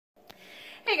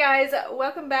Hey guys,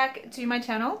 welcome back to my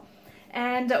channel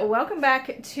and welcome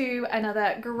back to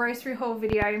another grocery haul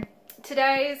video.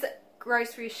 Today's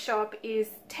grocery shop is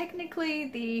technically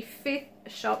the 5th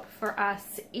shop for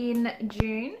us in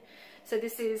June. So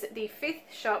this is the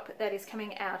 5th shop that is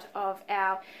coming out of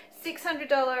our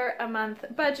 $600 a month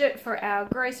budget for our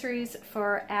groceries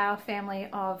for our family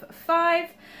of 5.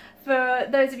 For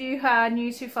those of you who are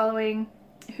new to following,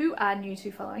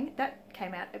 that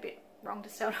came out a bit wrong to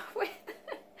start off with.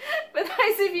 For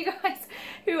those of you guys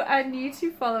who are new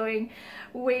to following,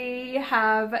 we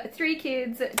have 3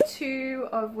 kids, 2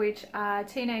 of which are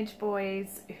teenage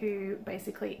boys who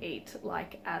basically eat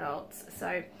like adults.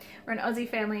 So we're an Aussie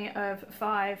family of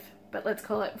 5, but let's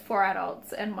call it 4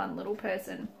 adults and 1 little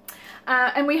person.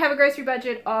 And we have a grocery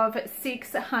budget of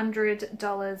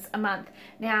 $600 a month.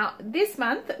 Now this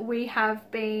month we have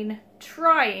been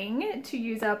trying to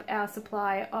use up our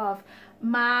supply of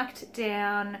marked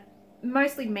down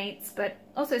mostly meats, but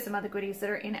also some other goodies that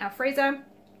are in our freezer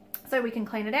so we can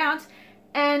clean it out,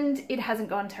 and it hasn't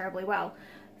gone terribly well.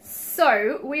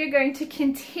 So we are going to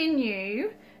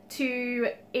continue to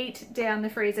eat down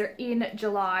the freezer in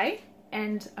July,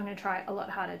 and I'm going to try a lot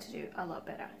harder to do a lot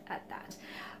better at that.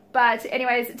 But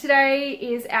anyways, today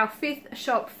is our 5th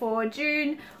shop for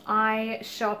June. I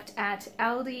shopped at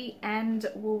Aldi and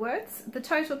Woolworths. The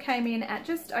total came in at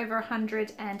just over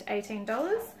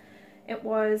 $118. It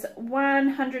was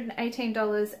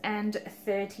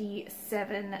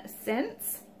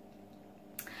 $118.37.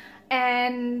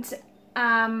 And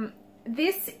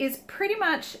this is pretty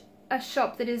much a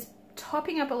shop that is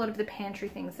topping up a lot of the pantry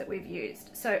things that we've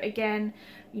used. So again,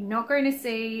 you're not going to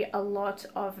see a lot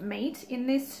of meat in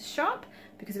this shop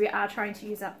because we are trying to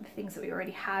use up the things that we already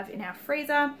have in our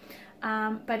freezer.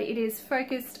 But it is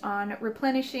focused on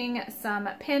replenishing some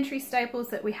pantry staples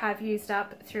that we have used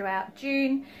up throughout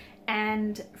June,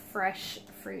 and fresh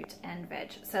fruit and veg.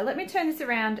 So let me turn this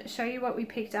around, show you what we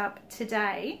picked up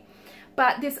today.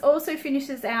 But this also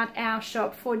finishes out our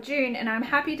shop for June, and I'm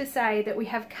happy to say that we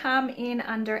have come in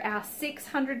under our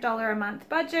 $600 a month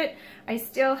budget. I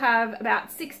still have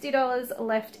about $60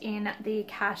 left in the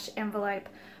cash envelope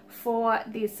for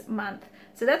this month.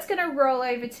 So that's going to roll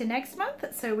over to next month.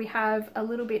 So we have a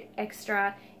little bit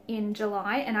extra in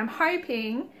July, and I'm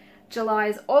hoping July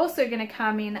is also going to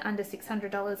come in under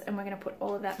 $600, and we're going to put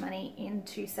all of that money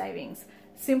into savings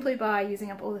simply by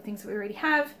using up all the things we already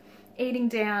have, eating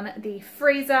down the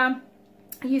freezer,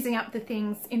 using up the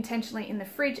things intentionally in the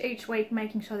fridge each week,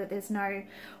 making sure that there's no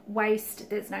waste,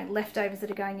 there's no leftovers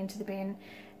that are going into the bin,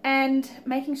 and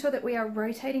making sure that we are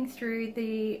rotating through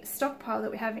the stockpile that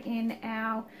we have in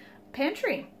our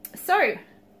pantry. So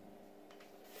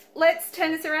let's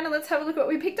turn this around and let's have a look at what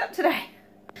we picked up today.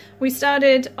 We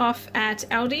started off at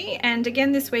Aldi, and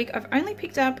again this week I've only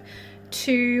picked up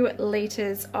 2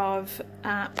 containers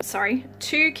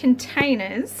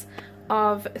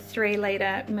of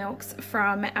 3-litre milks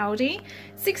from Aldi.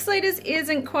 6 litres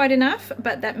isn't quite enough,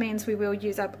 but that means we will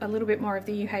use up a little bit more of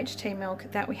the UHT milk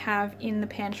that we have in the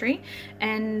pantry,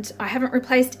 and I haven't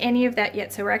replaced any of that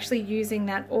yet, so we're actually using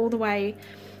that all the way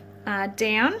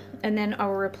down, and then I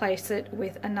will replace it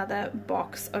with another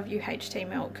box of UHT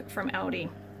milk from Aldi.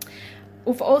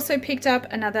 We've also picked up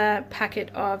another packet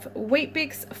of Wheat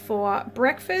Bix for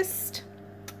breakfast,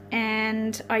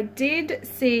 and I did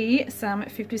see some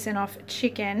 50% off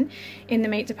chicken in the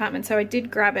meat department, so I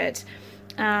did grab it.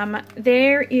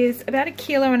 There is about 1.5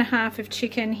 kilos of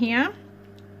chicken here.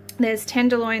 There's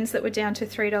tenderloins that were down to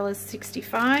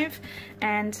 $3.65,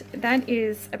 and that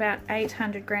is about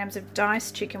 800 grams of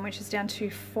diced chicken, which is down to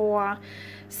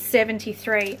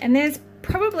 $4.73. And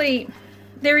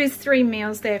there is 3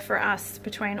 meals there for us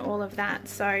between all of that.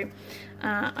 So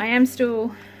I am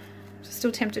still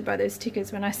tempted by those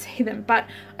tickers when I see them, but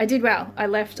I did well. I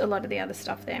left a lot of the other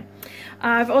stuff there.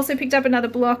 I've also picked up another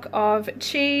block of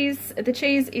cheese. The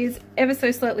cheese is ever so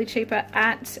slightly cheaper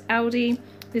at Aldi.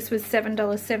 This was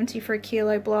 $7.70 for a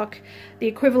kilo block. The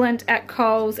equivalent at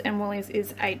Coles and Woolies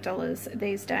is $8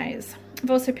 these days.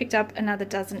 I've also picked up another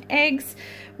dozen eggs.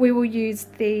 We will use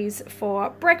these for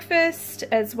breakfast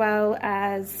as well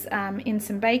as in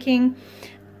some baking.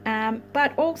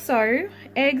 But also,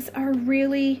 eggs are a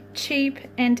really cheap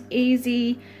and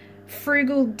easy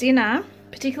frugal dinner,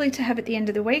 particularly to have at the end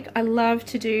of the week. I love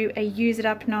to do a use it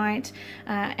up night,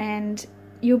 and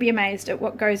you'll be amazed at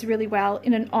what goes really well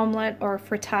in an omelette or a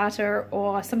frittata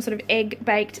or some sort of egg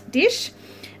baked dish.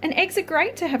 And eggs are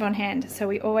great to have on hand, so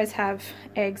we always have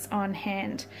eggs on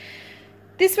hand.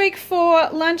 This week for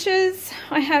lunches,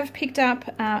 I have picked up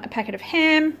a packet of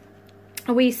ham.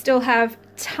 We still have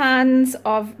tons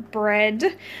of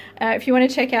bread. If you want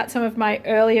to check out some of my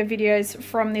earlier videos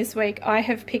from this week, I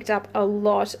have picked up a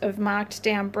lot of marked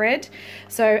down bread.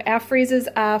 So our freezers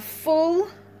are full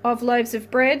of loaves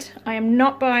of bread. I am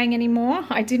not buying any more.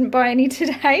 I didn't buy any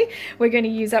today. We're going to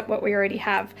use up what we already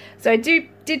have. So I did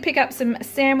pick up some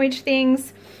sandwich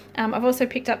things. I've also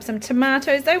picked up some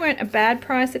tomatoes. They weren't a bad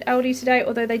price at Aldi today,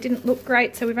 although they didn't look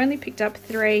great, so we've only picked up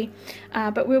 3.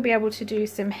 But we'll be able to do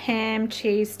some ham,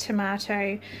 cheese,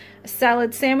 tomato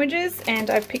salad sandwiches,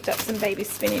 and I've picked up some baby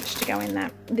spinach to go in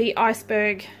that. The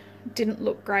iceberg didn't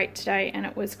look great today, and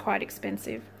it was quite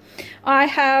expensive. I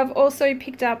have also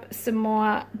picked up some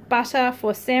more butter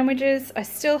for sandwiches. I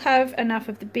still have enough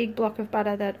of the big block of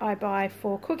butter that I buy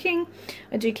for cooking.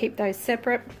 I do keep those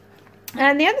separate.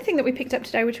 And the other thing that we picked up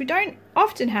today, which we don't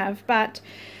often have, but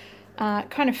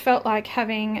kind of felt like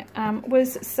having,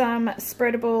 was some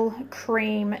spreadable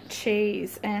cream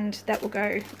cheese, and that will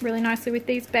go really nicely with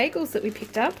these bagels that we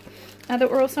picked up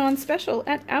that were also on special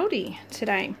at Aldi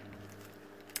today.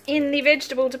 In the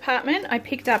vegetable department, I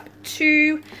picked up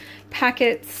 2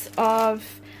 packets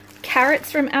of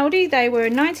carrots from Aldi. They were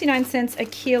 99 cents a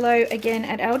kilo again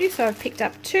at Aldi, so I've picked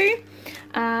up 2.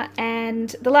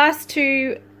 And the last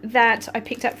 2 that I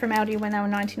picked up from Aldi when they were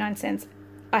 99 cents,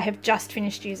 I have just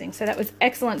finished using. So that was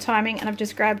excellent timing, and I've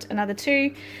just grabbed another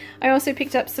 2. I also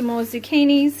picked up some more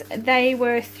zucchinis. They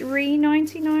were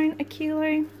 $3.99 a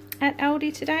kilo at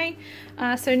Aldi today,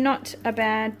 so not a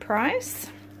bad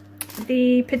price.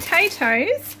 The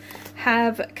potatoes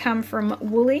have come from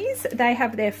Woolies. They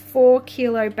have their 4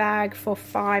 kilo bag for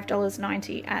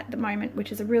 $5.90 at the moment,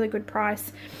 which is a really good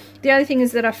price. The other thing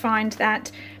is that I find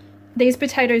that these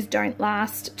potatoes don't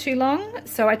last too long,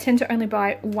 so I tend to only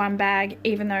buy 1 bag,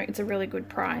 even though it's a really good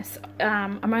price.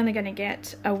 I'm only going to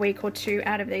get a week or 2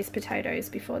 out of these potatoes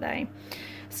before they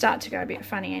start to go a bit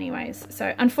funny anyways.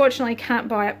 So unfortunately can't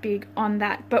buy up big on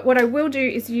that, but what I will do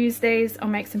is use these. I'll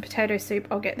make some potato soup,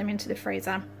 I'll get them into the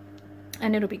freezer,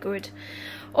 and it'll be good.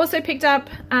 Also picked up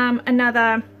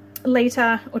another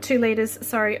litre or 2 litres,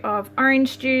 sorry, of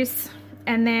orange juice.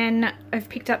 And then I've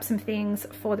picked up some things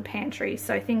for the pantry.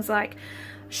 So things like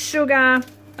sugar,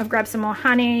 I've grabbed some more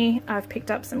honey, I've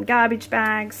picked up some garbage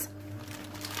bags.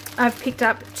 I've picked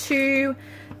up 2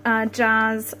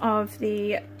 jars of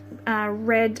the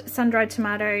red sun-dried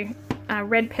tomato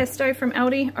red pesto from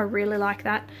Aldi. I really like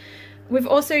that. We've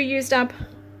also used up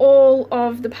all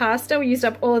of the pasta. We used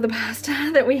up all of the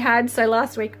pasta that we had. So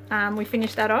last week we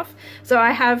finished that off. So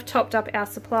I have topped up our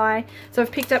supply. So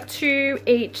I've picked up 2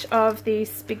 each of the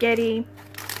spaghetti,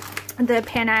 the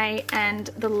penne, and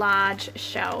the large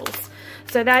shells.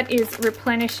 So that is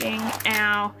replenishing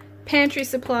our pantry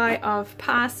supply of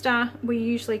pasta. We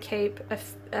usually keep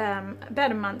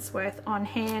about a month's worth on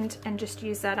hand and just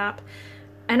use that up.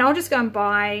 And I'll just go and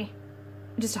buy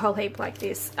just a whole heap like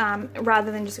this,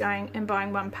 rather than just going and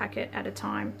buying 1 packet at a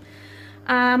time.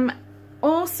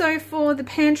 Also for the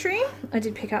pantry, I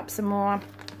did pick up some more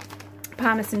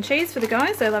Parmesan cheese for the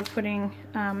guys. They love putting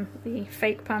the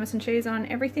fake Parmesan cheese on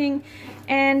everything.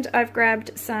 And I've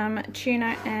grabbed some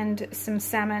tuna and some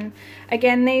salmon.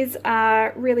 Again, these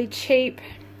are really cheap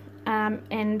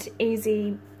and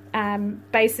easy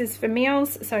bases for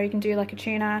meals, so you can do like a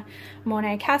tuna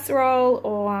mornay casserole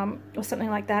or something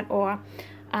like that, or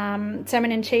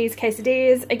salmon and cheese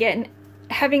quesadillas. Again,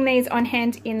 having these on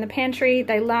hand in the pantry,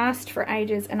 they last for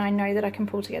ages, and I know that I can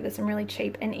pull together some really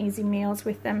cheap and easy meals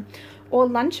with them, or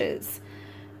lunches.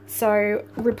 So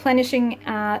replenishing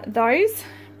those,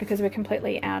 because we're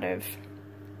completely out of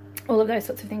all of those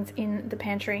sorts of things in the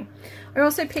pantry. I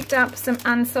also picked up some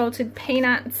unsalted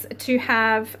peanuts to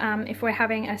have if we're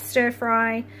having a stir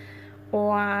fry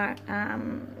or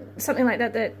something like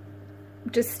that, that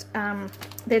just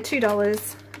they're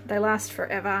 $2. They last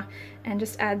forever and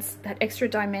just adds that extra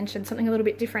dimension, something a little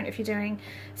bit different if you're doing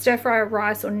stir fry or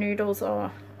rice or noodles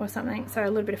or something. So a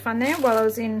little bit of fun there while I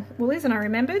was in Woolies and I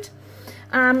remembered.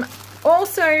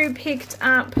 Also picked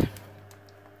up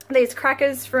these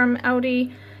crackers from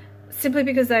Aldi, simply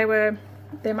because they're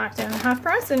marked down at half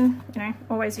price, and you know,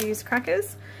 always use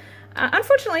crackers.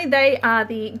 Unfortunately, they are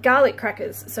the garlic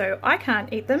crackers, so I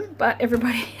can't eat them, but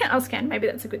everybody else can. Maybe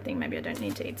that's a good thing. Maybe I don't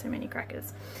need to eat so many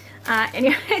crackers.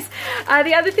 Anyways,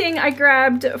 the other thing I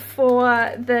grabbed for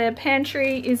the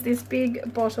pantry is this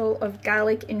big bottle of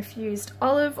garlic infused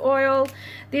olive oil.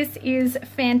 This is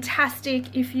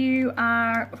fantastic if you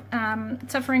are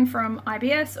suffering from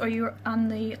IBS or you're on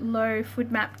the low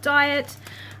FODMAP diet.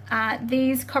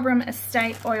 These Cobram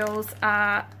Estate oils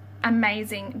are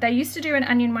amazing. They used to do an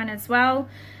onion one as well.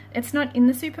 It's not in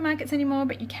the supermarkets anymore,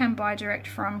 but you can buy direct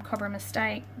from Cobram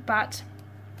Estate. But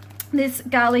This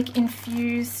garlic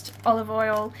infused olive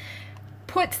oil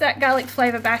puts that garlic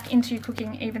flavour back into your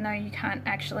cooking, even though you can't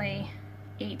actually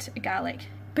eat garlic.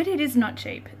 But it is not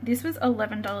cheap. This was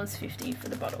 $11.50 for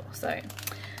the bottle, so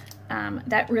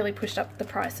that really pushed up the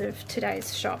price of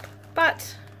today's shop.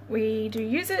 But we do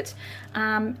use it,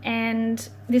 and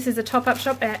this is a top-up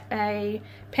shop, a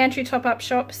pantry top-up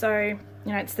shop, so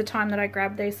you know, it's the time that I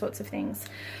grab these sorts of things.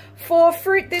 For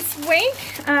fruit this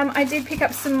week, I did pick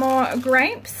up some more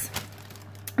grapes.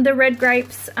 The red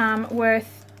grapes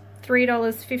worth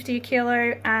 $3.50 a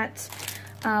kilo at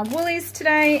Woolies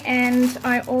today, and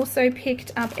I also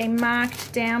picked up a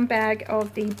marked down bag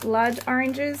of the blood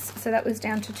oranges, so that was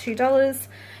down to $2.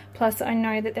 Plus I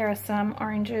know that there are some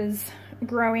oranges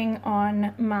growing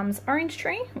on Mum's orange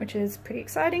tree, which is pretty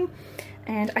exciting,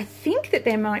 and I think that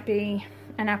there might be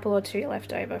an apple or two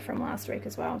left over from last week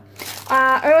as well.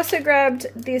 I also grabbed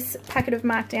this packet of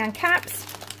marked down caps.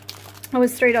 It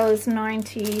was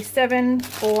 $3.97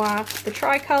 for the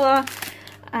tricolour.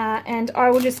 And I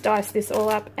will just dice this all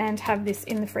up and have this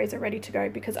in the freezer ready to go,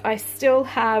 because I still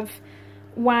have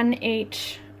one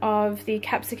each of the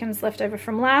capsicums left over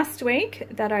from last week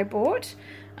that I bought.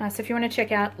 So if you want to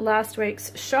check out last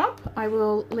week's shop, I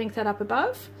will link that up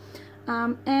above.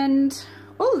 And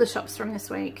all of the shops from this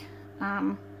week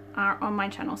are on my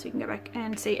channel, so you can go back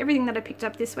and see everything that I picked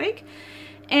up this week.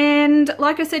 And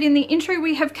like I said in the intro,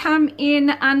 we have come in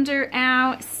under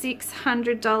our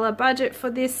 $600 budget for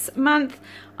this month.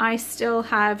 I still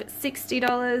have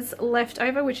 $60 left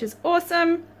over, which is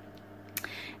awesome.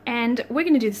 And we're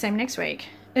going to do the same next week.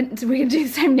 And we're going to do the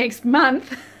same next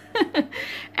month.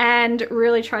 And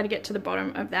really try to get to the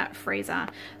bottom of that freezer.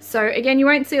 So again, you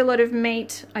won't see a lot of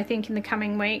meat, I think, in the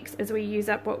coming weeks as we use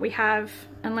up what we have.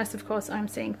 Unless, of course, I'm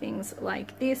seeing things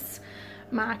like this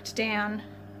marked down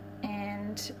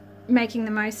and making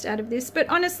the most out of this. But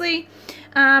honestly,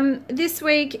 this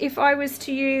week, if I was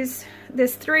to use,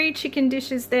 there's 3 chicken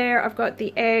dishes there. I've got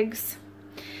the eggs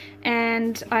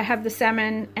and I have the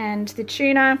salmon and the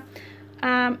tuna.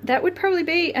 That would probably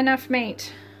be enough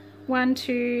meat. 1,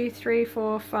 2, 3,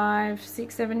 4, 5,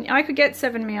 6, 7. I could get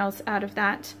 7 meals out of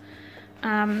that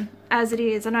as it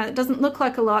is. I know it doesn't look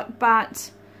like a lot, but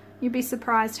you'd be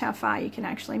surprised how far you can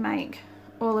actually make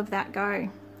all of that go.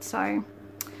 So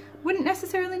wouldn't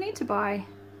necessarily need to buy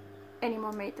any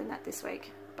more meat than that this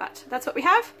week, but that's what we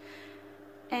have,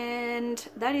 and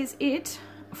that is it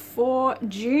for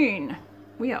June.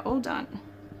 We are all done.